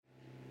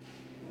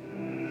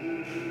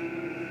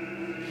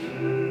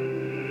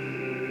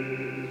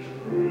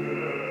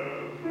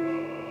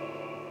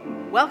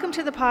Welcome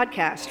to the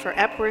podcast for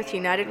Epworth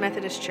United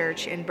Methodist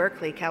Church in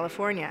Berkeley,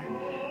 California.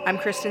 I'm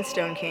Kristen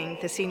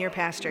Stoneking, the senior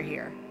pastor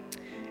here.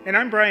 And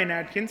I'm Brian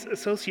Adkins,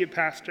 associate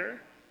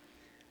pastor.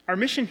 Our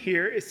mission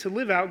here is to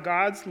live out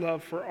God's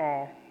love for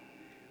all.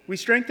 We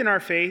strengthen our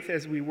faith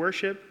as we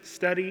worship,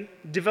 study,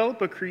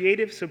 develop a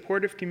creative,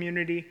 supportive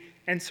community,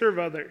 and serve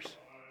others.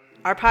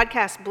 Our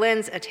podcast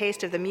blends a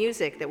taste of the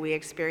music that we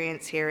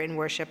experience here in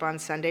worship on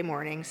Sunday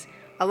mornings,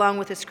 along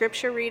with a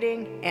scripture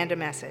reading and a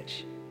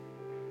message.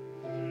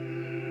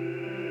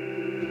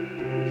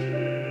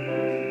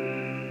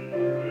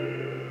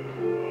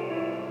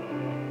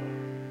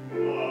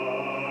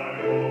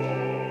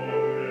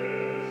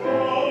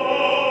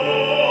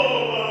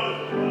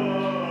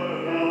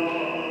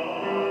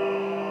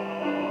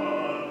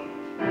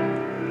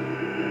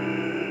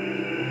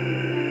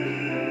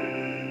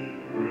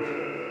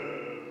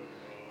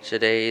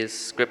 Today's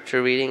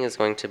scripture reading is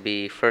going to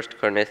be 1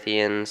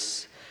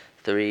 Corinthians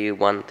 3,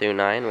 1 through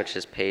 9, which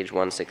is page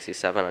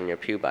 167 on your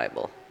Pew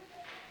Bible.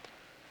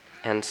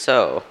 And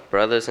so,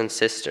 brothers and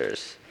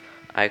sisters,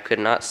 I could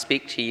not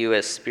speak to you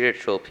as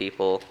spiritual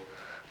people,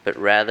 but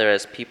rather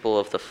as people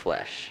of the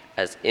flesh,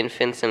 as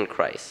infants in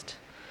Christ.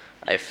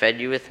 I fed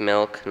you with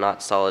milk,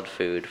 not solid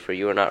food, for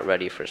you are not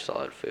ready for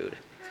solid food.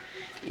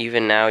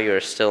 Even now you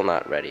are still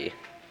not ready,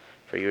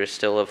 for you are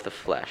still of the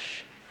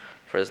flesh.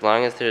 For as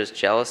long as there is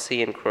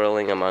jealousy and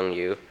quarreling among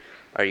you,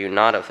 are you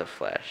not of the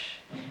flesh,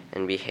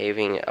 and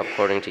behaving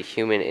according to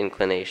human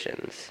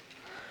inclinations?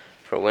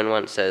 For when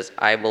one says,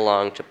 I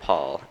belong to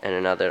Paul, and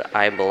another,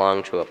 I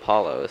belong to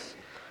Apollos,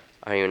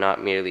 are you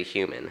not merely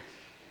human?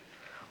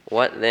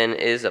 What then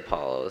is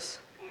Apollos?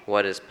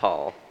 What is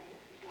Paul?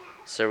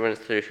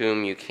 Servants through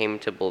whom you came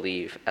to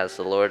believe, as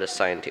the Lord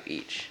assigned to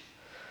each.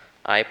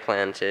 I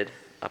planted,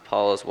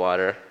 Apollos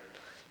watered,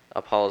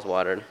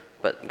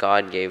 but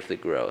God gave the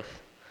growth.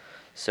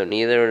 So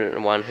neither the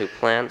one who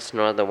plants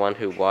nor the one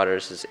who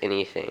waters is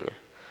anything,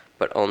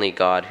 but only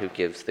God who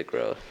gives the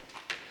growth.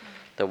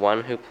 The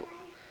one who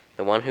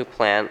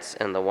plants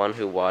and the one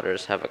who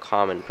waters have a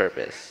common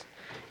purpose,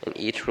 and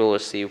each will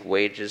receive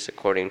wages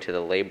according to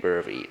the labor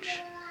of each.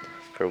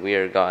 For we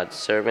are God's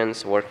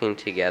servants working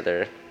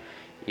together.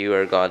 You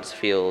are God's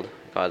field,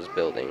 God's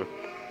building.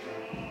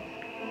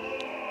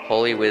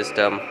 Holy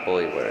wisdom,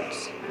 holy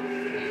words.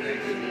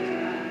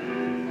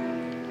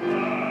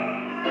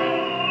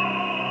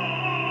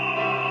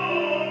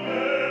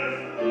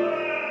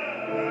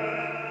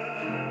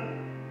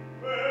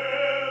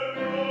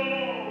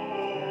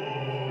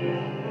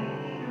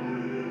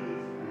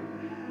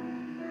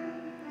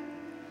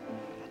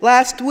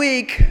 Last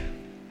week,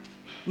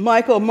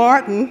 Michael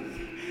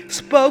Martin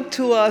spoke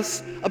to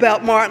us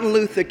about Martin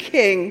Luther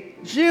King,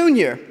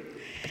 Jr.,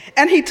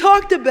 and he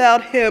talked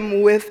about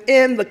him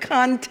within the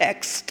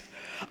context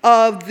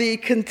of the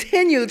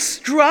continued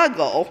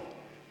struggle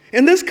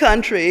in this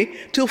country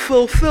to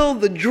fulfill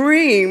the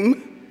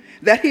dream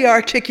that he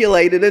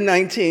articulated in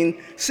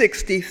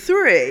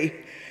 1963.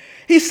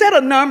 He said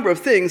a number of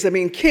things.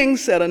 King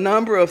said a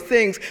number of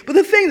things, but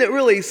the thing that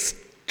really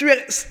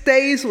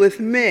stays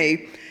with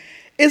me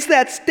is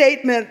that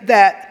statement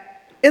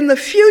that in the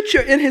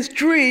future, in his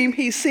dream,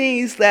 he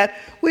sees that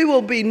we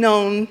will be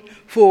known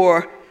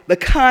for the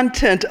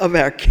content of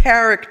our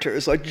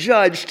characters, or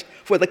judged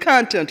for the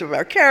content of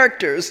our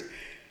characters,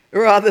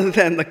 rather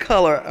than the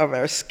color of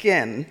our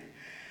skin.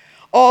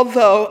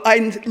 Although,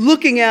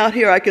 looking out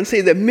here, I can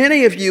see that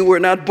many of you were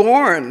not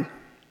born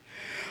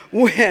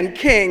when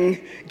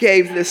King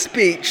gave this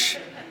speech.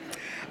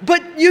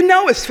 But you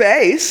know his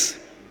face,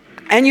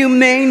 and you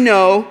may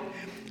know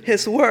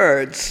his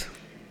words.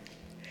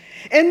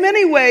 In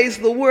many ways,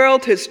 the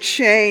world has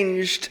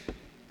changed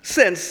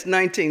since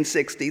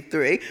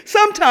 1963,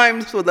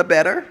 sometimes for the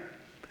better,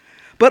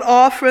 but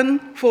often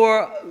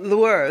for the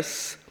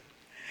worse.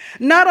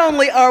 Not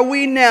only are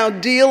we now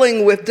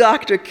dealing with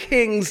Dr.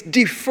 King's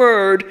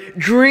deferred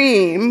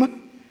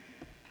dream,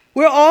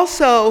 we're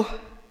also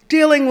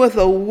dealing with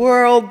a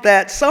world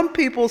that some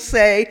people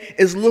say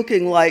is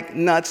looking like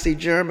Nazi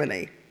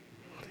Germany.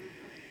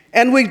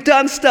 And we've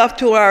done stuff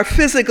to our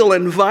physical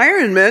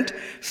environment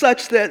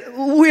such that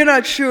we're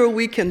not sure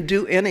we can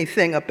do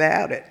anything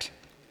about it.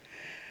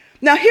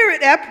 Now, here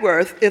at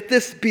Epworth, at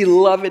this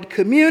beloved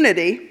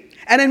community,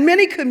 and in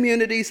many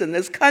communities in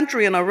this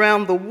country and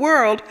around the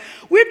world,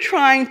 we're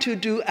trying to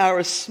do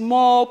our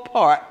small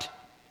part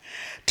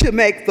to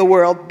make the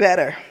world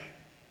better.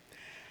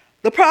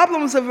 The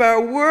problems of our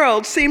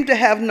world seem to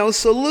have no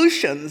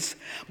solutions,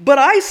 but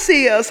I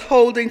see us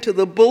holding to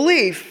the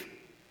belief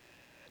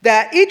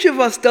that each of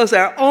us does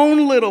our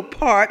own little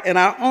part in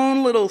our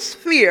own little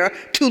sphere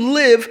to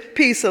live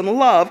peace and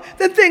love,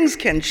 that things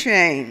can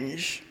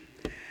change.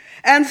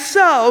 And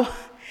so,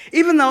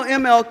 even though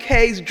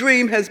MLK's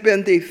dream has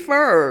been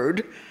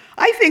deferred,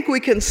 I think we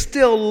can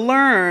still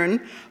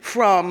learn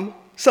from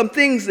some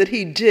things that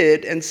he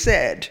did and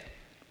said.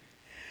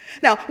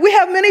 Now, we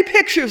have many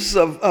pictures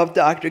of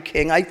Dr.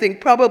 King. I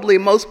think probably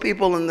most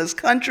people in this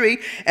country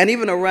and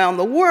even around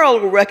the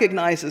world will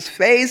recognize his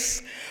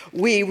face.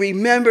 We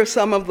remember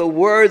some of the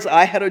words,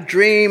 "I had a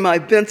dream,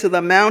 I've been to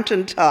the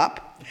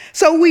mountaintop."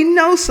 So we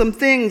know some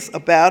things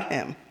about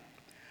him.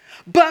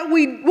 But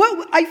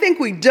what I think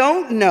we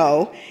don't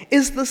know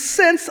is the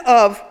sense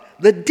of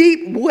the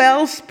deep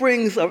well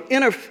springs of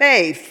inner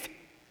faith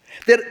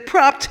that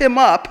propped him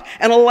up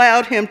and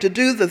allowed him to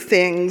do the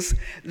things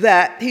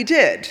that he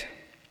did.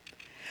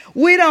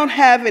 We don't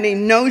have any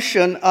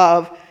notion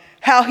of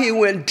how he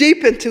went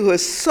deep into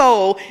his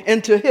soul,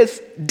 into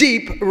his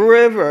deep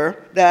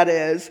river, that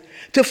is,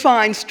 to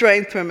find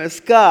strength from his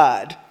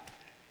God.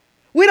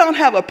 We don't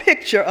have a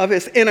picture of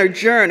his inner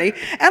journey,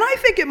 and I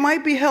think it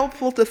might be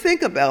helpful to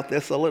think about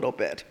this a little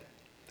bit.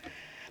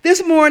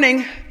 This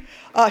morning,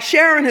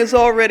 Sharon has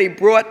already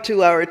brought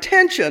to our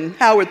attention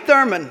Howard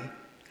Thurman,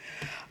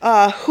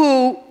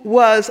 who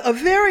was a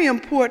very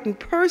important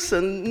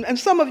person, and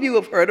some of you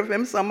have heard of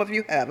him, some of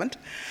you haven't.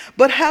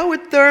 But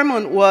Howard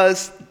Thurman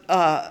was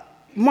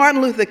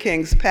Martin Luther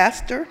King's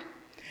pastor.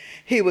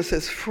 He was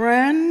his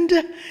friend.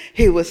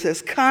 He was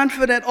his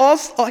confidant.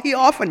 Also, he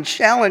often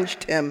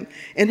challenged him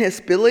in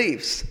his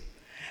beliefs.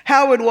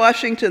 Howard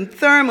Washington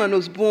Thurman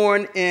was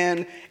born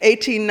in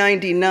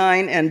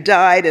 1899 and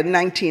died in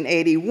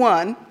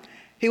 1981.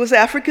 He was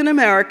African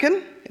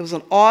American. He was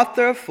an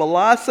author,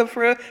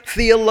 philosopher,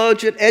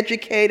 theologian,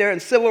 educator, and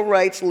civil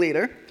rights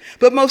leader.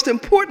 But most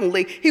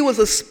importantly, he was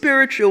a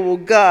spiritual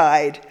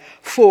guide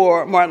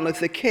for Martin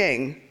Luther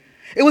King.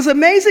 It was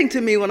amazing to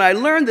me when I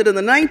learned that in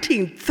the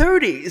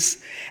 1930s,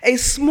 a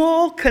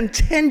small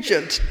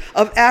contingent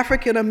of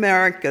African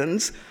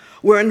Americans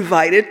were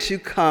invited to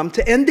come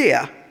to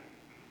India.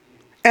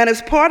 And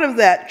as part of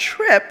that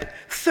trip,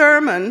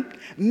 Thurman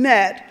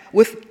met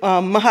with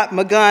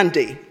Mahatma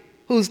Gandhi,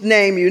 whose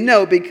name you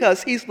know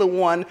because he's the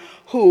one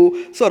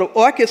who sort of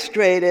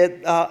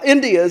orchestrated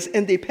India's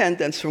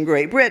independence from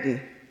Great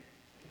Britain.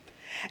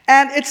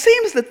 And it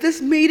seems that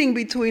this meeting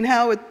between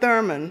Howard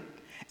Thurman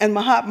and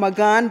Mahatma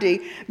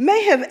Gandhi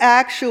may have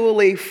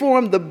actually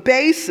formed the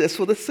basis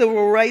for the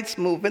civil rights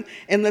movement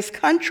in this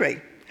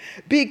country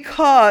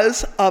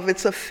because of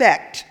its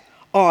effect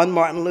on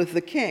Martin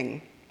Luther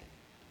King.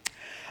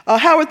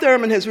 Howard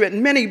Thurman has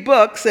written many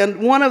books,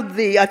 and one of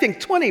the, I think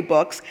 20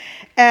 books,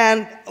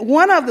 and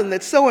one of them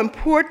that's so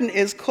important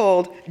is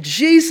called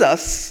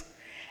Jesus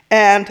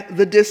and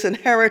the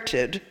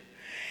Disinherited.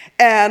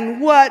 And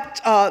what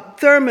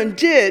Thurman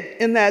did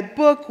in that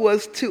book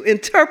was to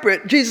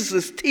interpret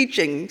Jesus'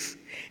 teachings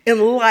in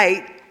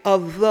light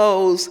of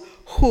those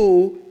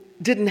who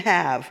didn't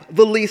have,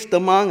 the least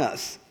among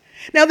us.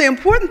 Now, the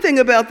important thing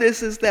about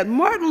this is that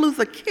Martin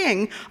Luther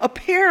King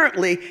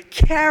apparently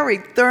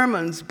carried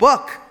Thurman's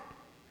book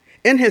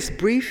in his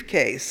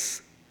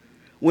briefcase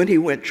when he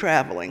went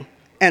traveling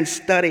and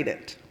studied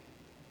it.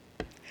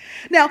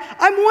 Now,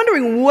 I'm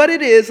wondering what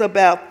it is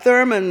about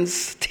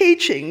Thurman's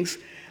teachings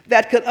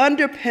that could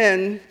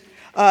underpin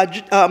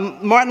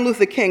Martin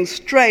Luther King's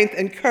strength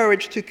and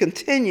courage to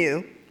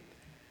continue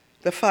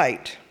the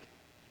fight.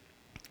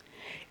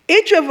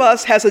 Each of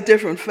us has a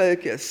different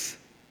focus,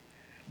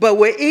 but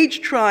we're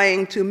each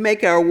trying to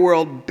make our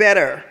world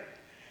better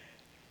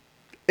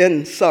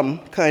in some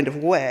kind of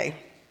way.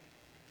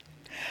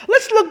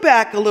 Let's look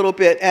back a little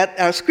bit at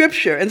our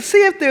scripture and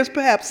see if there's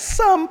perhaps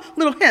some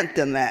little hint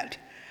in that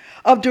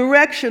of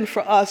direction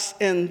for us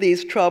in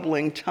these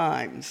troubling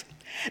times.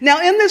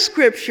 Now, in the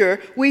scripture,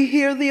 we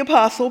hear the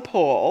Apostle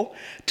Paul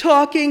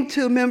talking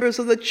to members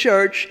of the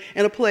church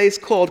in a place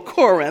called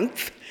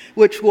Corinth,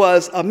 which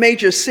was a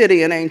major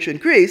city in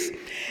ancient Greece.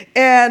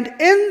 And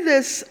in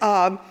this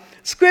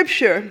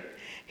scripture,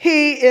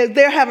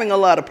 they're having a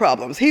lot of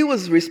problems. He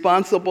was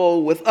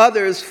responsible with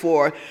others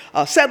for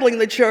settling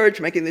the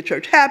church, making the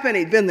church happen.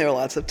 He'd been there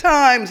lots of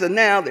times, and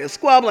now they're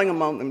squabbling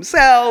among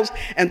themselves,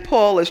 and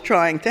Paul is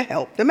trying to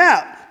help them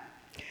out.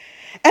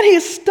 And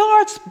he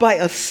starts by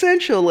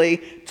essentially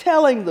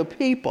telling the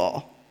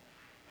people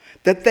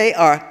that they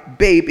are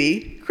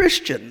baby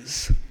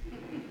Christians.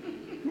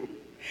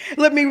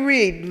 Let me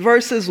read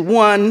verses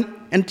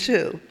 1 and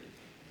 2.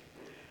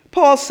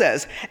 Paul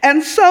says,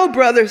 "And so,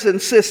 brothers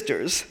and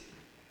sisters,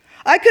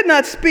 I could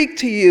not speak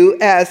to you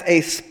as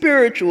a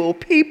spiritual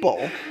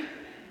people,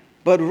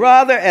 but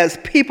rather as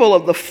people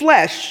of the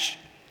flesh,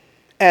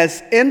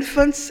 as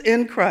infants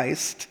in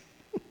Christ.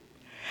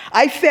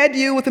 I fed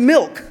you with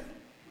milk,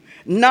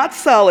 not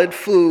solid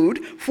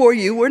food, for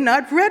you were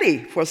not ready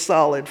for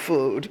solid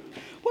food."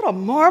 What a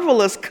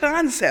marvelous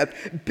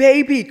concept.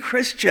 Baby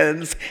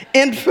Christians,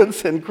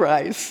 infants in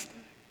Christ.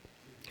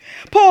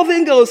 Paul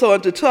then goes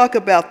on to talk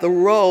about the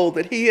role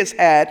that he has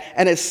had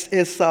and his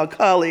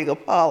colleague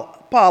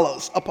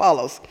Apollos.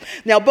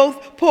 Now,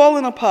 both Paul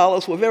and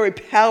Apollos were very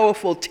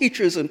powerful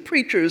teachers and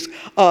preachers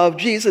of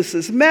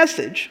Jesus'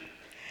 message.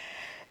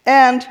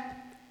 And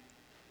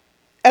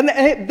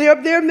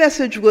their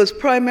message was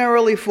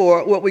primarily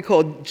for what we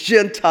call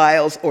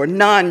Gentiles or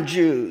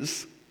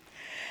non-Jews.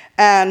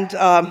 And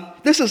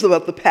this is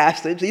about the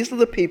passage. These are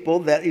the people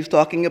that he's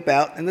talking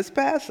about in this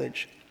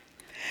passage.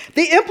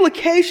 The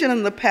implication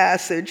in the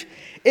passage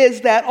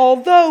is that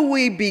although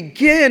we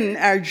begin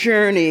our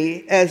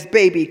journey as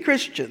baby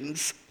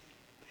Christians,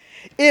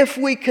 if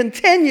we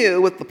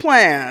continue with the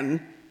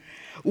plan,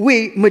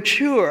 we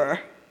mature.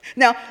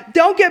 Now,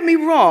 don't get me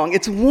wrong,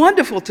 it's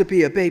wonderful to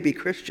be a baby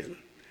Christian.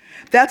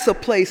 That's a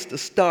place to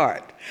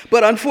start.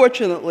 But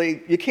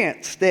unfortunately, you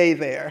can't stay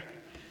there.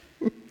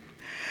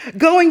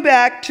 Going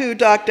back to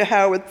Dr.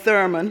 Howard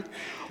Thurman,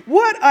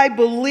 what I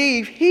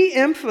believe he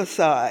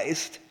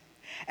emphasized,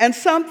 and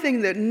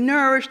something that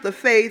nourished the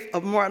faith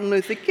of Martin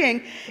Luther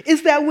King,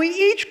 is that we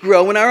each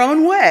grow in our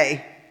own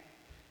way.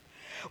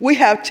 We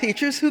have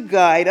teachers who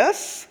guide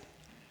us,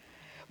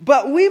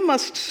 but we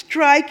must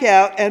strike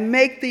out and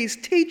make these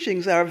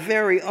teachings our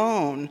very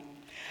own.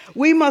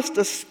 We must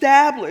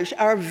establish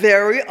our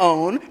very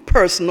own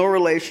personal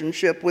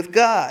relationship with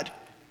God.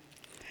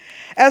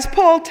 As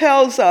Paul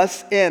tells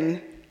us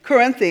in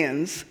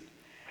Corinthians,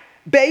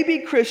 baby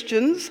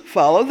Christians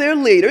follow their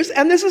leaders,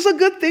 and this is a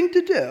good thing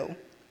to do.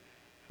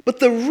 But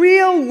the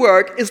real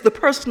work is the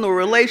personal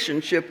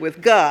relationship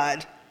with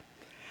God.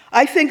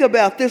 I think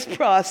about this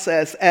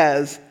process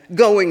as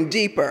going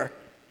deeper,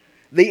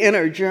 the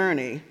inner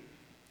journey.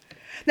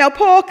 Now,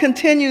 Paul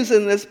continues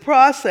in this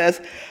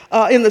process,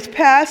 in this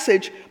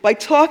passage, by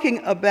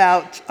talking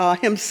about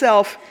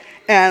himself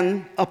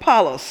and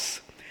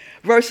Apollos,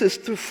 verses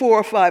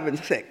 4, 5,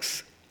 and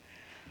 6.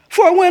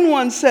 For when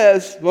one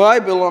says, well, I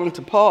belong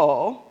to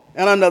Paul,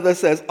 and another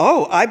says,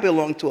 oh, I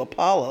belong to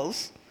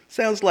Apollos,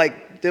 sounds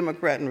like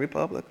Democrat and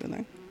Republican,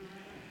 eh?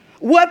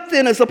 What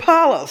then is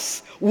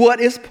Apollos?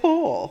 What is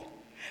Paul?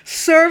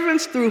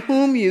 Servants through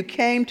whom you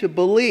came to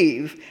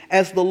believe,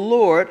 as the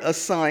Lord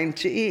assigned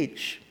to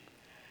each.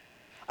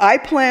 I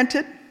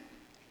planted,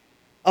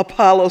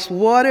 Apollos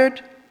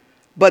watered,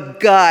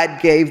 but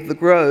God gave the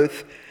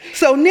growth.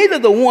 So neither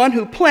the one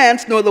who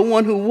plants nor the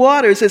one who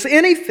waters is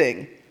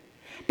anything,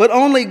 but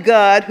only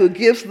God who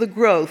gives the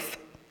growth.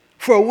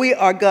 For we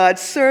are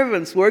God's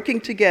servants working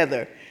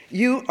together.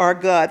 You are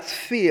God's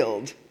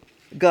field,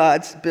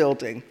 God's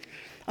building.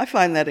 I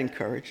find that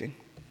encouraging.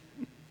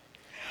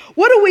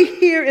 What do we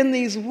hear in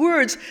these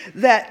words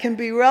that can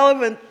be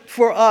relevant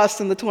for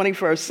us in the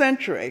 21st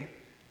century?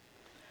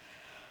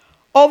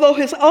 Although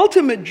his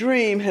ultimate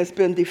dream has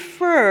been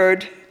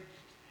deferred,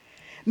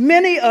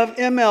 many of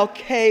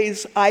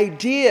MLK's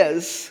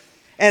ideas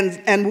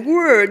and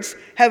words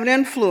have an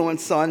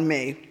influence on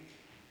me.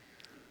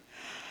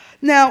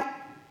 Now,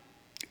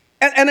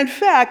 and in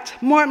fact,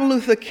 Martin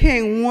Luther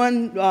King,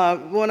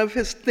 one of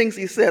his things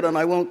he said, and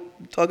I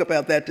won't talk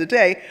about that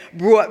today,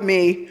 brought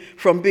me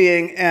from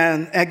being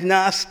an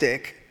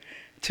agnostic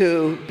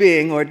to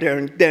being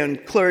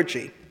ordained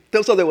clergy.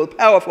 So they were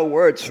powerful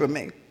words for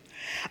me.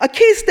 A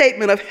key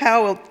statement of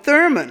Howard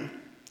Thurman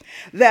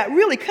that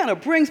really kind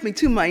of brings me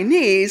to my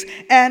knees,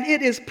 and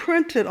it is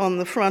printed on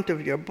the front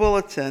of your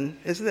bulletin,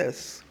 is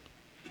this.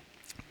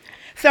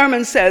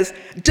 Thurman says,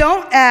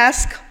 don't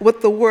ask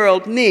what the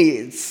world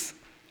needs.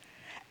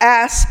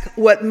 Ask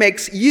what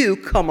makes you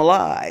come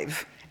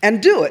alive,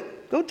 and do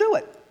it. Go do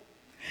it.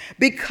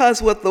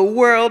 Because what the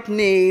world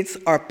needs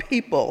are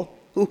people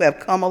who have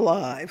come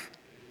alive.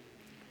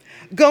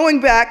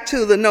 Going back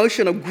to the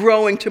notion of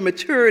growing to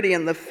maturity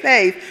in the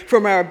faith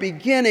from our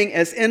beginning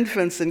as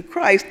infants in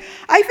Christ,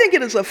 I think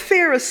it is a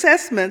fair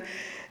assessment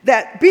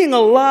that being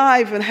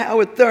alive in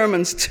Howard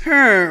Thurman's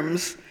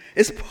terms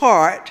is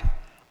part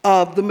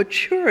of the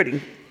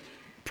maturity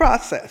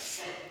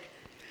process.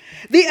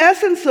 The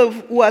essence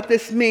of what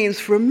this means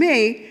for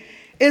me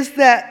is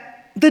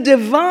that the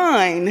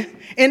divine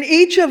in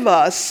each of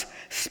us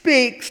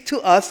speaks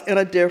to us in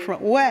a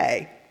different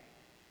way.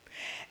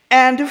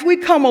 And if we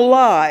come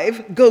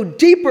alive, go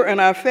deeper in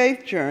our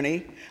faith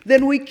journey,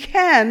 then we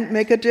can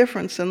make a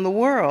difference in the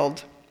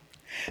world.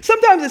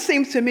 Sometimes it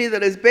seems to me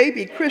that as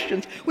baby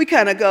Christians, we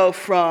kind of go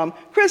from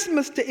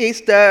Christmas to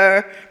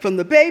Easter, from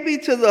the baby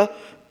to the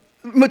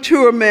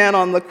mature man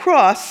on the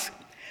cross,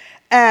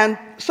 and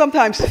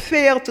sometimes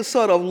fail to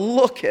sort of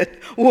look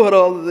at what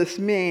all of this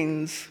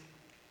means.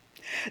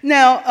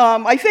 Now,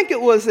 I think it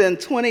was in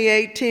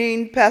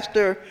 2018,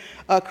 Pastor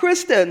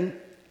Kristen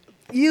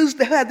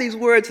had these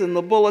words in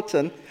the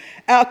bulletin,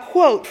 a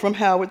quote from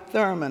Howard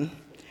Thurman.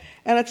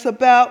 And it's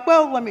about,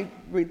 well, let me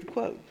read the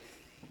quote.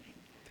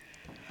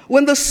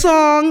 When the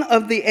song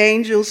of the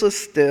angels is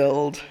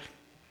stilled,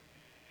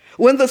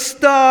 when the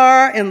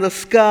star in the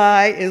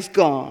sky is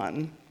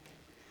gone,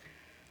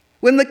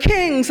 when the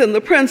kings and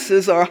the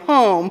princes are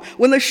home,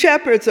 when the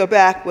shepherds are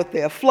back with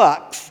their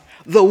flocks,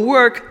 the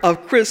work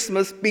of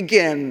Christmas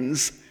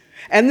begins.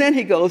 And then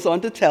he goes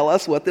on to tell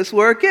us what this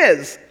work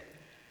is.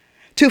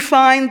 To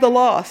find the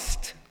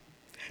lost,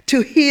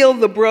 to heal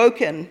the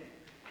broken,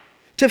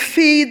 to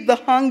feed the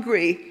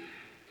hungry,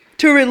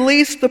 to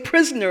release the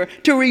prisoner,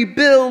 to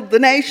rebuild the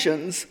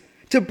nations,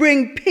 to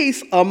bring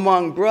peace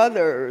among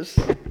brothers,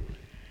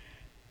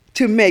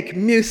 to make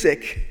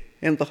music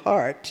in the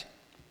heart.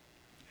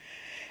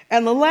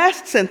 And the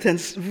last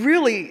sentence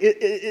really,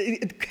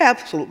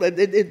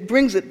 it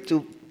brings it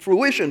to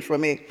fruition for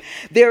me.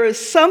 There is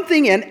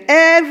something in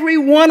every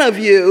one of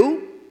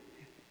you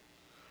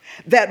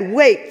that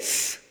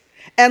waits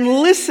and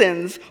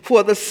listens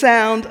for the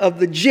sound of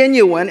the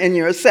genuine in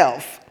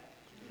yourself.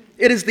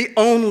 It is the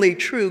only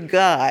true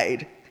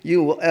guide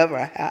you will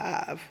ever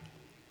have.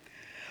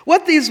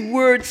 What these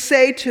words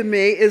say to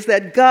me is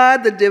that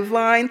God, the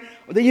divine,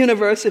 or the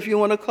universe, if you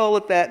want to call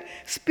it that,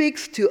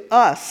 speaks to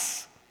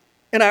us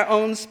in our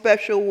own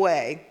special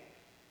way.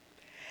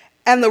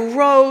 And the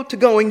road to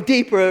going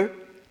deeper,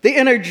 the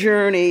inner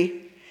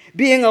journey,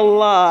 being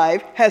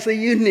alive, has a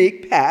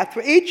unique path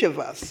for each of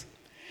us.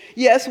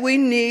 Yes, we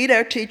need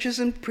our teachers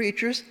and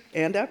preachers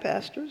and our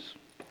pastors.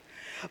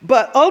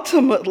 But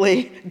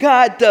ultimately,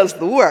 God does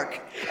the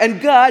work.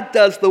 And God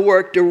does the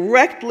work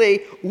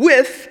directly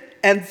with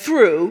and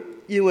through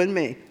you and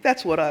me.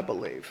 That's what I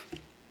believe.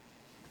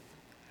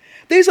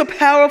 These are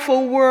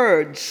powerful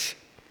words,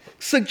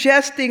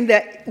 suggesting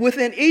that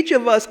within each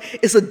of us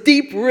is a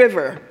deep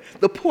river,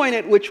 the point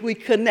at which we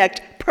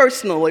connect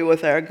personally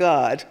with our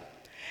God.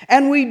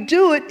 And we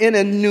do it in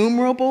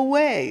innumerable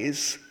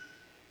ways.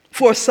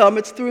 For some,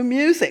 it's through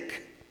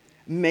music,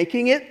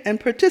 making it and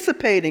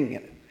participating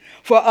in it.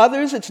 For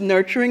others, it's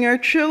nurturing our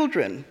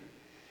children,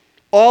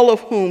 all of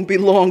whom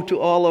belong to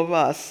all of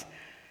us.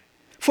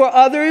 For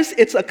others,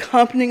 it's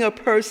accompanying a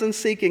person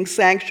seeking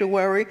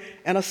sanctuary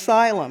and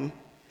asylum.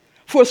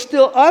 For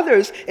still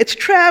others, it's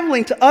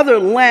traveling to other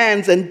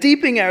lands and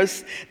deepening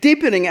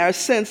our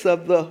sense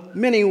of the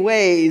many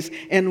ways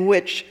in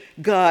which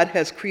God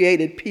has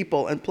created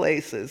people and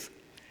places.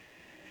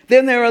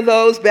 Then there are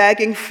those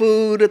bagging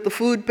food at the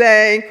food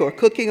bank or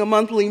cooking a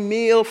monthly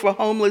meal for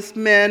homeless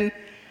men.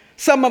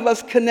 Some of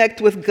us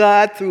connect with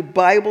God through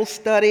Bible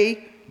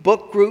study,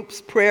 book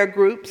groups, prayer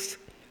groups.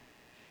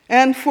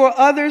 And for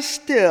others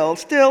still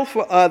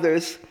for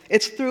others,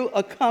 it's through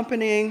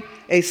accompanying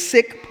a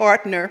sick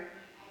partner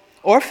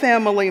or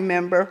family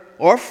member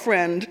or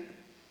friend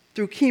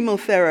through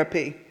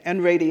chemotherapy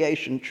and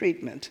radiation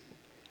treatment.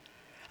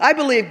 I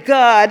believe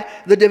God,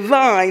 the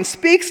divine,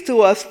 speaks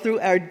to us through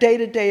our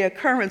day-to-day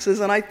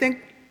occurrences, and I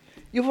think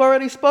you've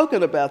already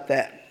spoken about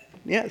that.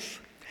 Yes.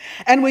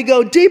 And we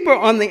go deeper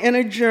on the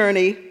inner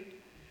journey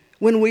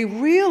when we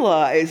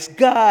realize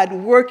God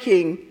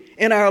working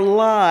in our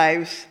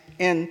lives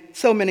in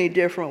so many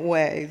different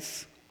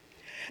ways.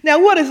 Now,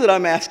 what is it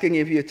I'm asking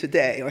of you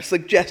today, or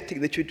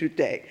suggesting that you do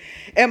today?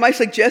 Am I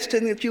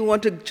suggesting that you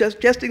want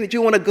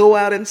to go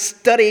out and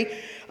study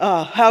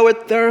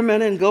Howard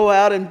Thurman and go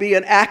out and be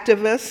an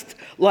activist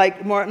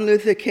like Martin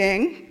Luther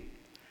King?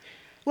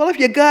 Well, if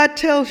your God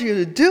tells you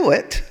to do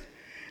it,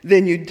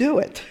 then you do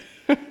it.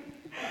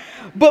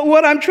 But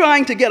what I'm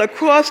trying to get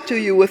across to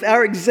you with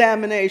our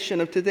examination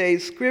of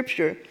today's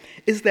scripture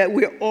is that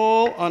we're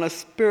all on a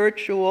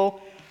spiritual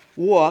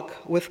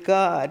walk with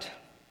God.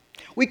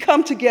 We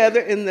come together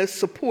in this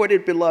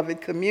supported,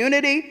 beloved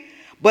community,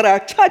 but our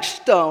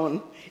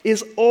touchstone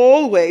is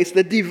always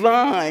the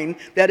divine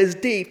that is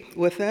deep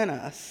within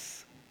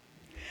us.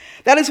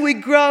 That as we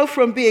grow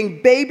from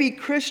being baby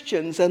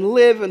Christians and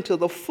live into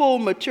the full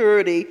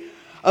maturity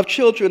of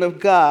children of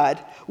God,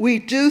 we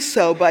do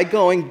so by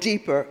going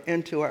deeper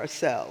into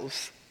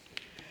ourselves.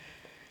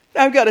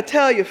 Now, I've got to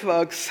tell you,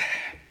 folks,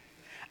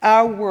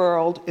 our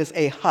world is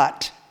a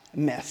hot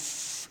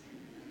mess.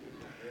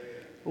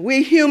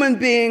 We human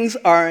beings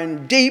are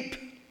in deep,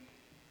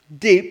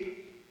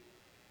 deep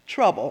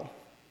trouble.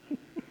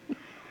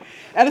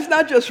 And it's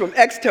not just from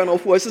external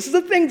forces, it's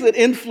the things that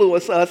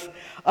influence us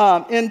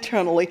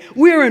internally.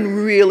 We're in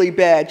really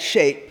bad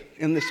shape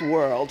in this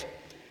world.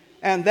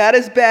 And that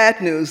is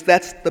bad news.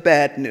 That's the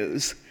bad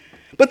news.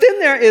 But then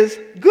there is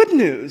good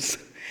news.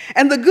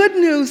 And the good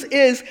news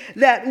is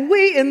that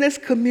we in this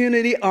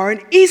community are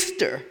an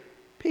Easter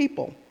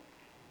people.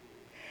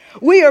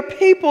 We are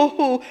people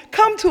who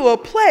come to a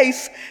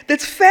place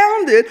that's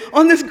founded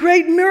on this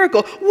great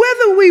miracle.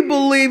 Whether we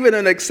believe it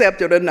and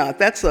accept it or not,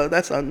 that's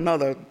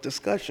another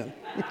discussion.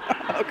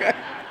 Okay?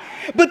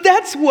 But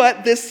that's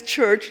what this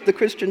church, the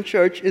Christian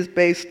church, is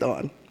based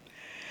on.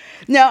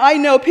 Now, I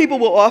know people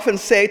will often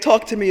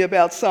talk to me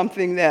about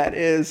something that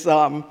is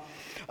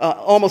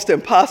almost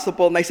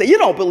impossible, and they say, "You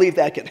don't believe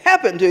that can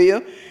happen, do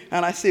you?"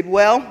 And I said,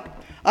 "Well,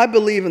 I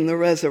believe in the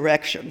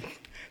resurrection,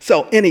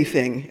 so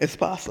anything is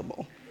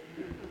possible."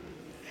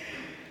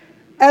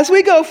 As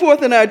we go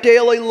forth in our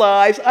daily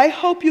lives, I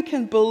hope you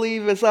can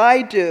believe, as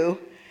I do,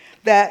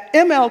 that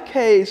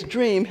MLK's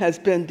dream has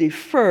been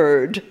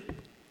deferred,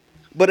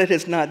 but it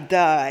has not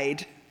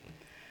died.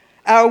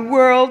 Our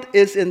world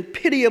is in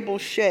pitiable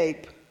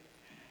shape.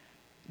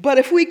 But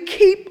if we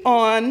keep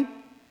on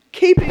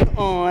keeping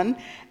on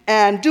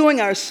and doing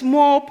our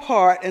small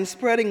part in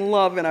spreading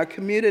love in our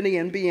community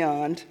and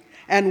beyond,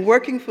 and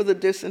working for the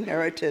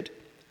disinherited,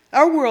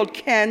 our world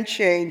can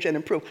change and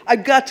improve.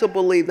 I've got to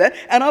believe that,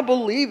 and I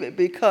believe it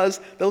because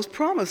those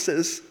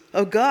promises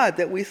of God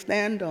that we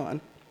stand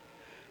on.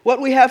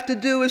 What we have to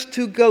do is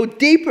to go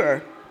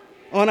deeper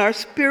on our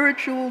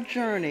spiritual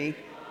journey,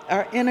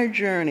 our inner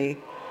journey,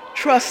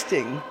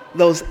 trusting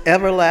those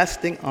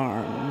everlasting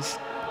arms.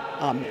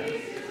 Amen.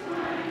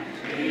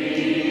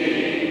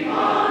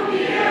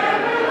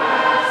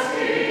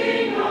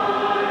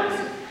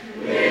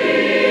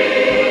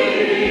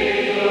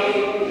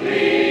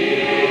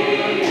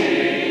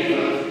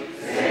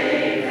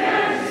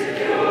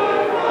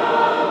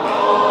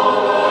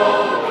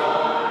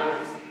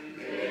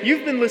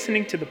 You've been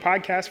listening to the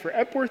podcast for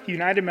Epworth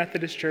United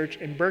Methodist Church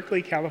in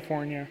Berkeley,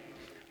 California.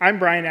 I'm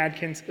Brian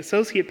Adkins,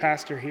 Associate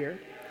Pastor here.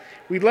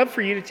 We'd love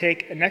for you to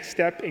take a next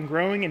step in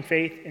growing in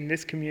faith in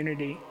this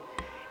community.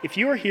 If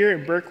you are here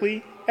in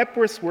Berkeley,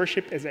 Epworth's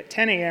worship is at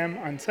 10 a.m.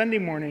 on Sunday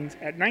mornings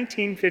at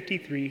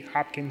 1953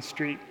 Hopkins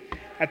Street,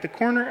 at the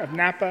corner of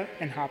Napa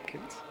and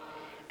Hopkins.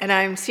 And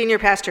I'm Senior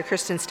Pastor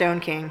Kristen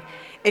Stoneking.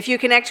 If you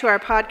connect to our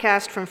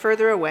podcast from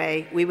further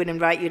away, we would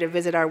invite you to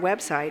visit our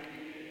website,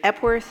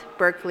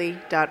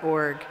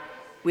 epworthberkeley.org.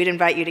 We'd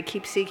invite you to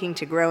keep seeking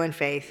to grow in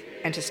faith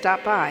and to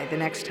stop by the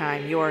next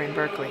time you're in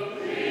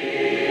Berkeley.